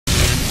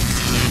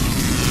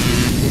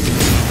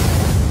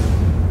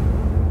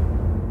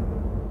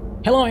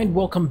Hello and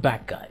welcome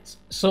back, guys.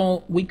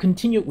 So we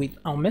continue with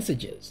our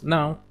messages.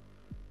 Now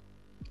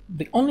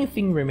the only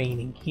thing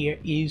remaining here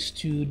is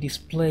to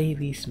display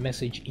this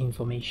message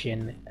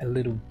information a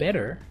little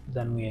better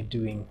than we are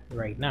doing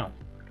right now.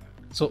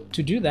 So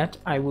to do that,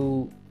 I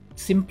will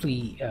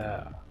simply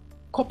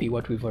copy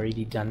what we've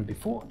already done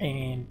before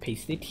and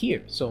paste it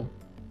here. So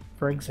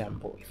for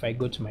example, if I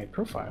go to my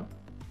profile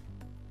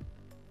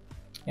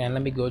and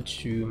let me go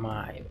to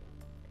my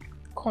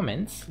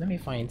comments, let me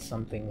find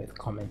something with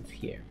comments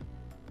here.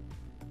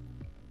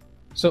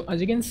 So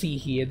as you can see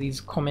here, these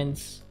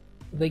comments,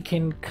 they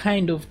can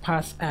kind of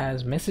pass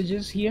as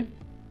messages here.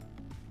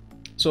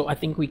 So I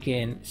think we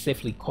can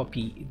safely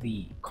copy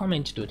the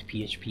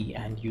comment.php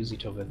and use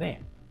it over there.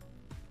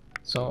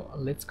 So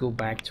let's go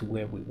back to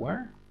where we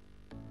were.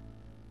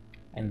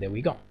 And there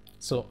we go.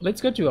 So let's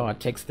go to our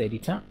text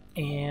editor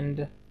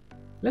and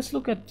let's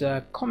look at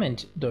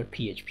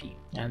comment.php.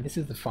 And this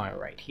is the file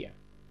right here.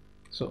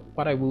 So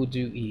what I will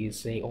do is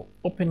say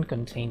open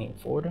containing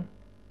folder.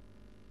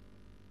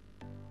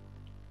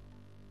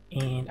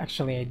 And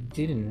actually I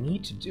didn't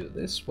need to do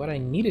this. What I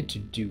needed to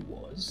do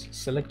was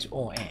select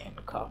all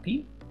and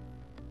copy,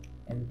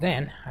 and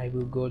then I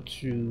will go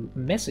to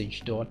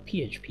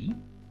message.php.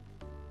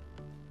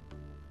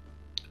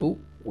 Oh,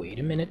 wait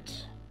a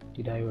minute,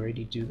 did I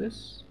already do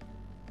this?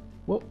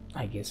 Well,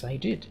 I guess I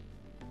did.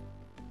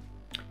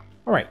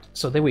 Alright,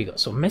 so there we go.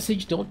 So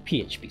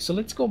message.php. So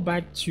let's go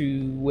back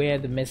to where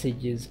the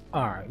messages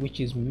are, which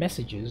is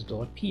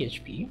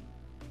messages.php,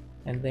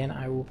 and then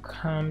I will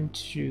come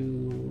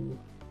to,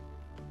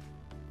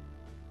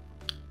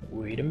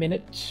 wait a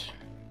minute,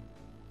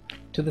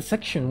 to the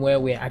section where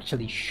we're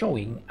actually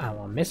showing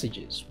our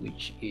messages,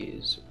 which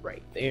is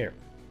right there.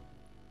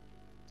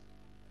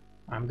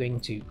 I'm going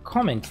to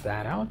comment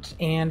that out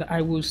and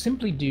I will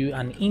simply do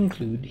an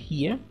include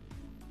here.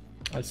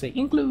 I'll say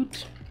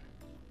include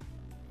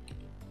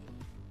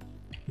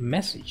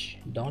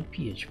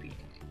message.php,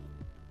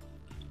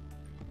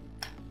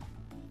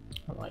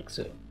 like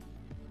so.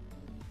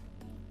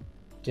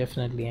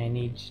 Definitely I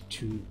need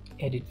to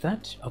edit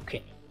that.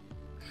 Okay.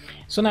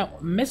 So now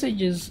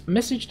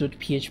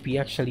message.php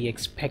actually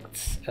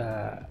expects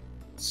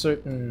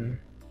certain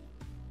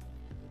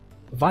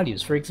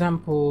values. For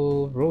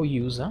example, row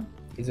user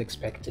is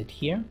expected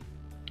here,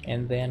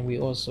 and then we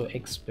also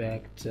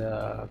expect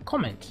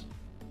comment.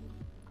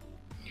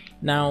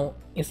 Now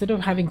instead of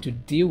having to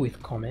deal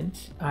with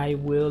comment, I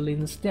will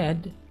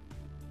instead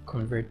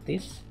convert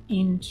this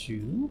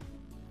into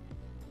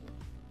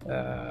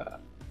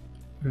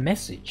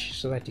message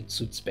so that it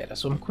suits better.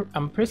 So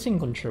I'm pressing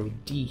Ctrl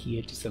D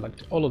here to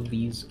select all of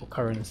these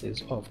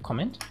occurrences of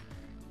comment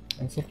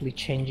and simply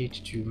change it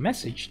to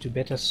message to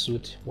better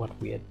suit what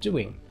we are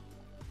doing.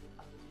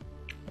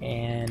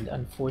 And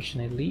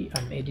unfortunately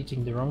I'm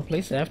editing the wrong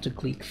place. I have to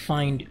click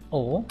find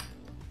all.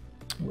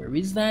 Where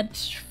is that?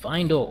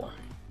 Find all,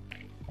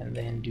 and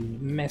then do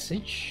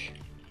message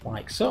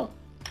like so.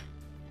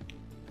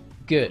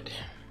 Good.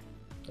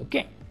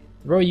 Okay,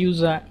 row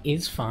user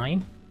is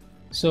fine.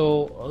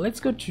 So let's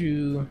go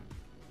to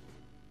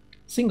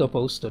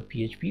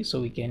singlepost.php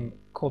so we can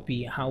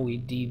copy how we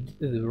did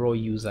the row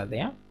user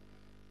there.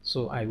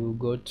 So I will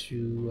go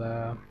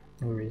to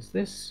where is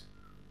this?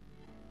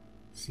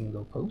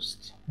 Single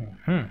post.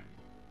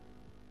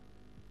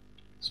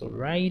 So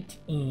right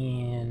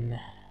in,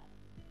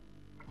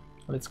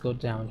 let's go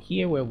down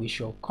here where we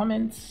show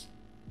comments,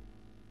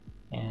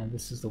 and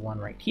this is the one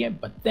right here,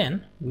 but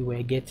then we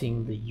were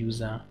getting the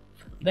user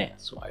from there,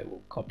 so I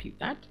will copy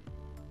that.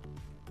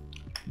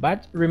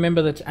 But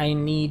remember that I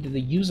need the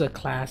user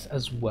class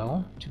as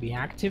well to be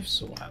active,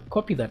 so I'll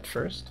copy that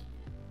first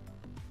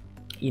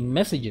in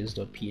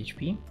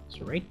messages.php.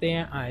 So right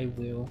there I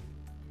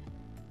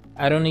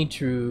don't need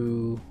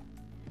to,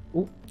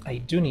 I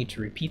do need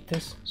to repeat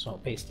this, so I'll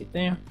paste it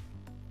there.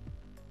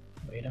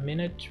 Wait a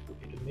minute.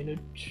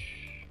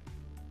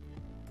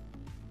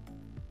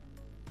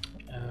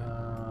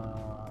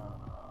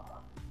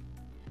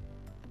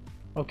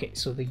 Okay,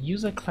 so the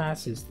user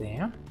class is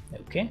there.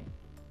 Okay.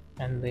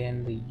 And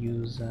then the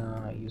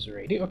user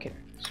ID. Okay,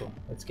 so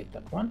let's get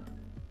that one.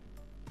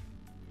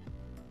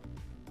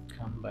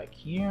 Come back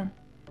here.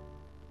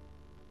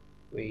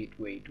 Wait,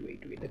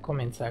 the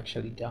comments are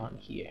actually down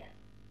here.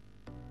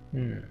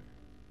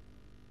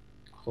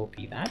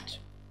 Copy that,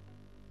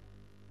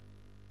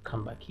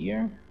 come back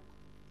here,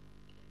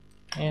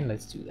 and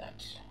let's do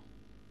that.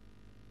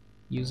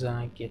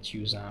 User get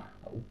user.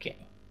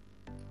 Okay,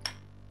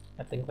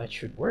 I think that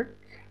should work.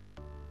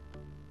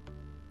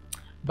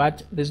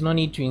 But there's no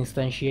need to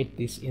instantiate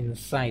this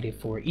inside a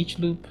for each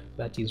loop.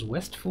 That is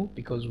wasteful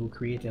because we'll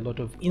create a lot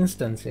of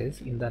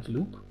instances in that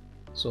loop.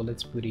 So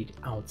let's put it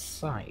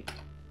outside.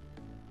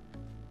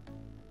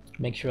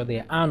 Make sure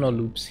there are no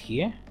loops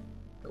here.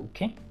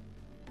 Okay,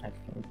 I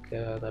think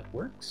that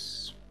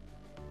works.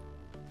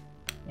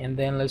 And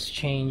then let's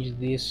change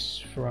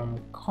this from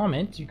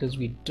comment, because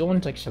we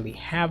don't actually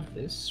have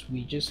this.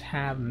 We just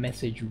have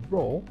message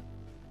row,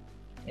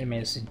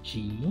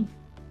 msg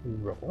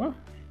row,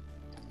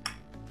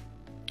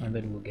 and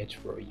then we'll get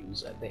row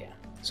user there.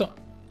 So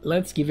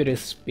let's give it a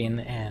spin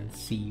and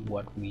see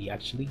what we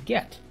actually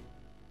get.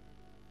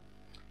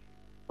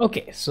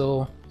 Okay,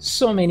 so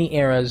many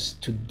errors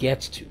to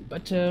get to,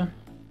 but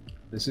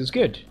this is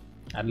good.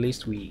 At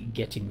least we're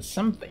getting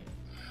something.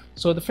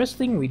 So the first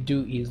thing we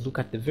do is look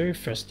at the very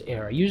first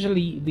error.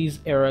 Usually these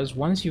errors,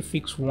 once you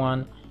fix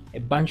one, a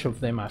bunch of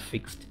them are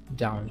fixed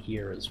down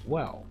here as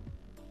well.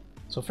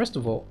 So first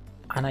of all,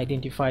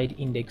 unidentified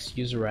index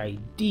user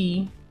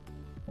ID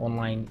on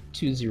line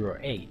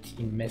 208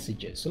 in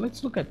messages. So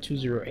let's look at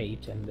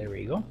 208, and there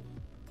we go.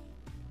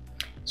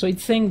 So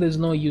it's saying there's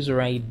no user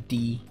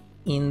ID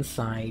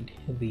inside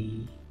the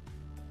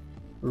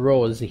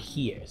rows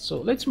here.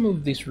 So let's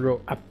move this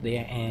row up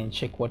there and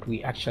check what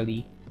we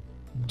actually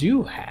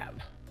do have.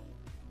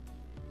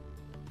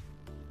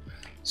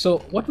 So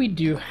what we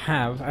do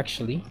have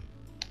actually,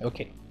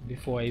 okay,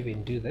 before I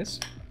even do this,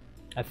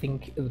 I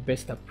think the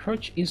best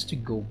approach is to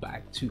go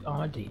back to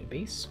our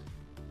database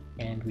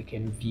and we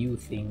can view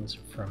things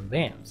from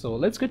there. So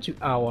let's go to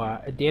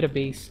our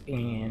database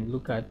and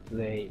look at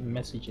the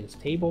messages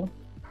table,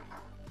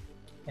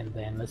 and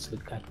then let's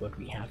look at what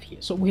we have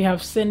here. So we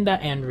have sender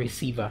and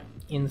receiver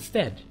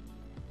instead,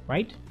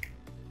 right?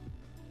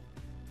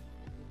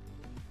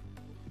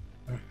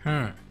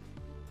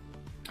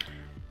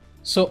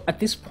 So at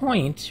this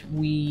point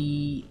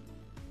we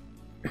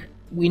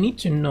need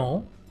to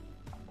know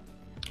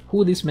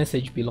who this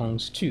message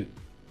belongs to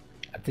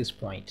at this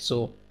point.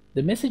 So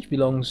the message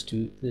belongs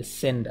to the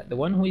sender. The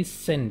one who is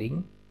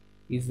sending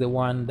is the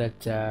one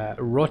that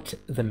wrote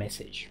the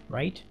message,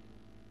 right?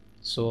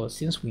 So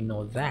since we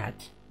know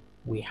that,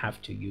 we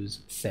have to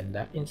use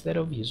sender instead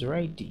of user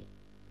ID.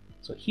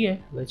 So here,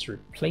 let's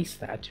replace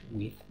that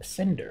with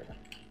sender.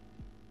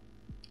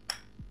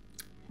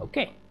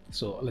 Okay,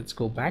 so let's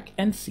go back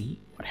and see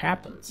what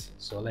happens.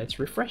 So let's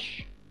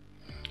refresh.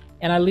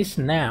 And at least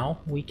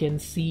now we can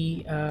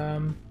see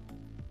an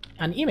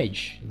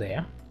image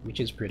there, which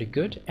is pretty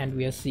good, and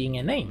we are seeing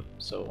a name,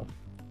 so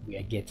we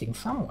are getting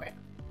somewhere.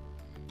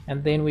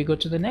 And then we go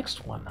to the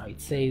next one. Now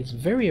it says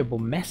variable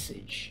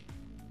message,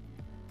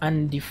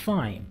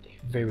 undefined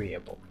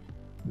variable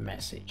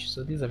message.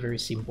 So these are very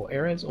simple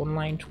errors on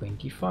line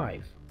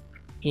 25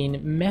 in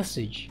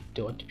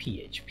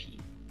message.php.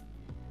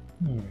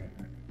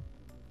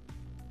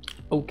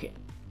 Okay,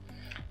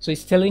 so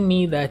it's telling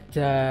me that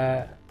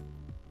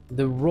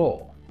the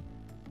row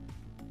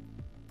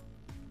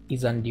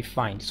is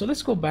undefined. So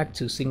let's go back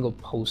to single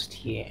post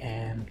here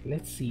and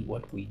let's see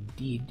what we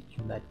did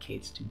in that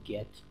case to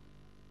get.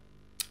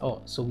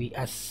 Oh, so we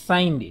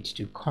assigned it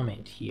to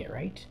comment here,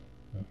 right?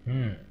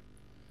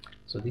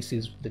 So this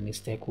is the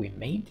mistake we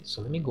made.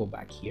 So let me go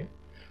back here,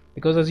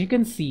 because as you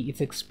can see,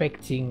 it's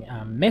expecting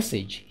a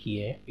message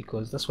here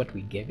because that's what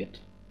we gave it,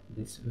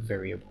 this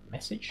variable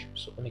message.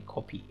 So let me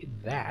copy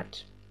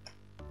that.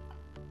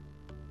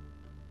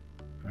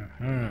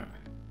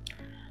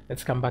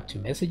 Let's come back to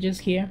messages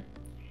here.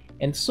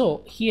 And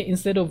so here,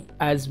 instead of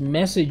as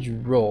message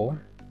row,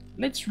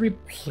 let's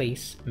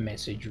replace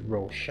message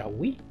row, shall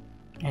we?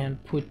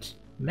 And put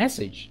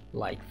message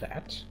like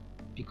that,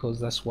 because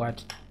that's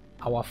what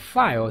our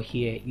file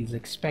here is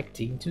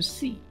expecting to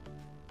see.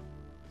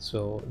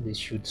 So this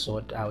should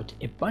sort out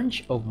a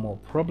bunch of more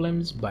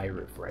problems by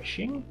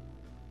refreshing.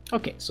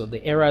 Okay, so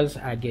the errors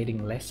are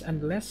getting less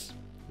and less,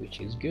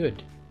 which is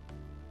good.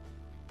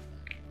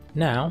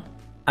 Now,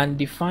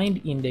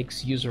 undefined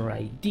index user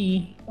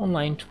ID on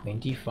line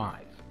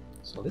 25.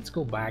 So let's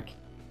go back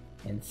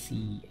and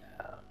see.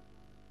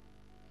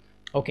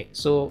 Okay,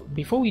 so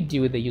before we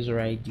deal with the user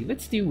ID,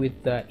 let's deal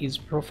with is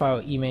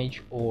profile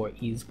image or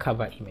is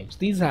cover image.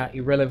 These are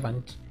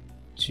irrelevant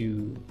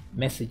to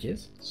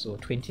messages. So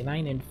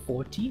 29 and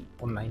 40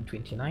 on line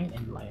 29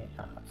 and line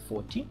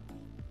 40,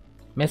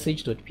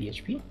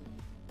 message.php.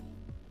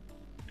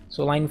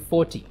 So line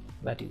 40,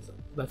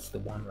 that's the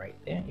one right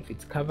there. If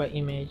it's cover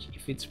image,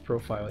 if it's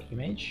profile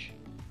image.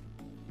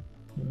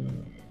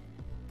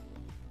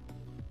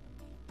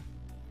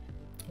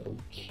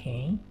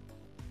 Okay,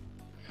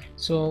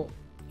 so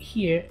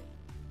here,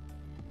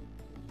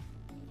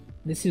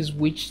 this is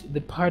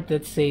the part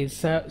that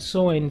says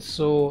so and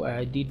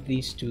so did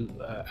this to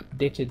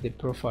updated the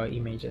profile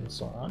image and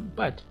so on,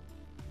 but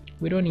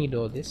we don't need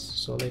all this,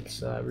 so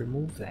let's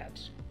remove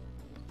that,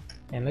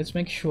 and let's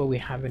make sure we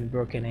haven't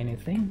broken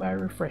anything by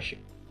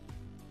refreshing.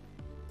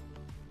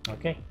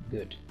 Okay,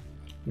 good.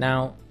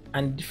 Now,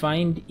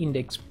 undefined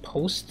index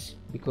post,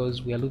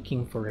 because we are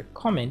looking for a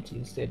comment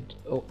instead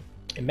of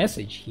a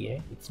message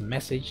here. It's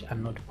message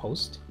and not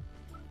post.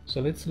 So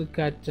let's look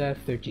at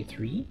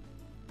 33.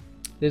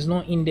 There's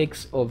no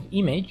index of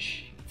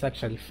image, it's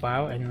actually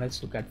file, and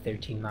let's look at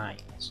 39.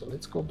 So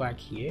let's go back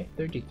here,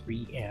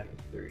 33 and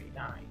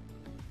 39.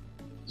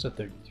 So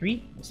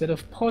 33, instead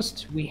of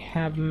post, we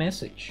have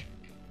message.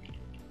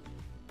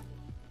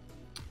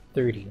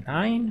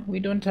 39, we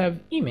don't have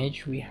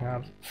image, we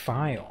have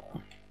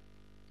file.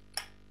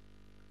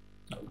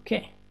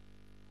 Okay,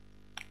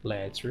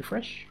 let's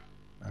refresh.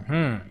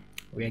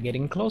 We are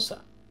getting closer.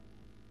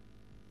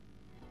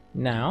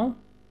 Now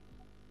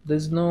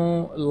there's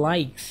no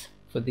likes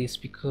for this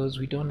because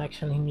we don't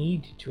actually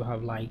need to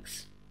have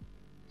likes.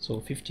 So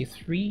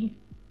 53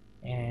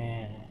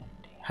 and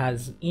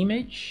has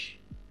image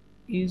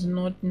is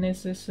not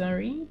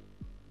necessary.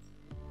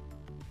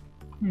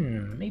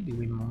 Maybe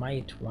we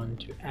might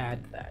want to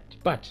add that,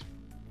 but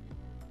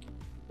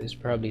there's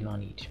probably no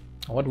need.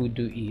 What we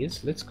do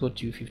is, let's go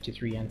to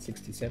 53 and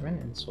 67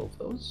 and solve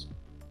those.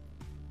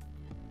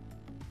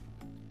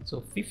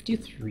 So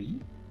 53,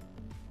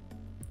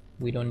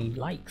 we don't need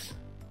likes.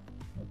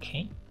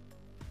 Okay,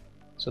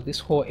 so this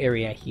whole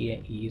area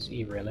here is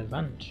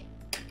irrelevant.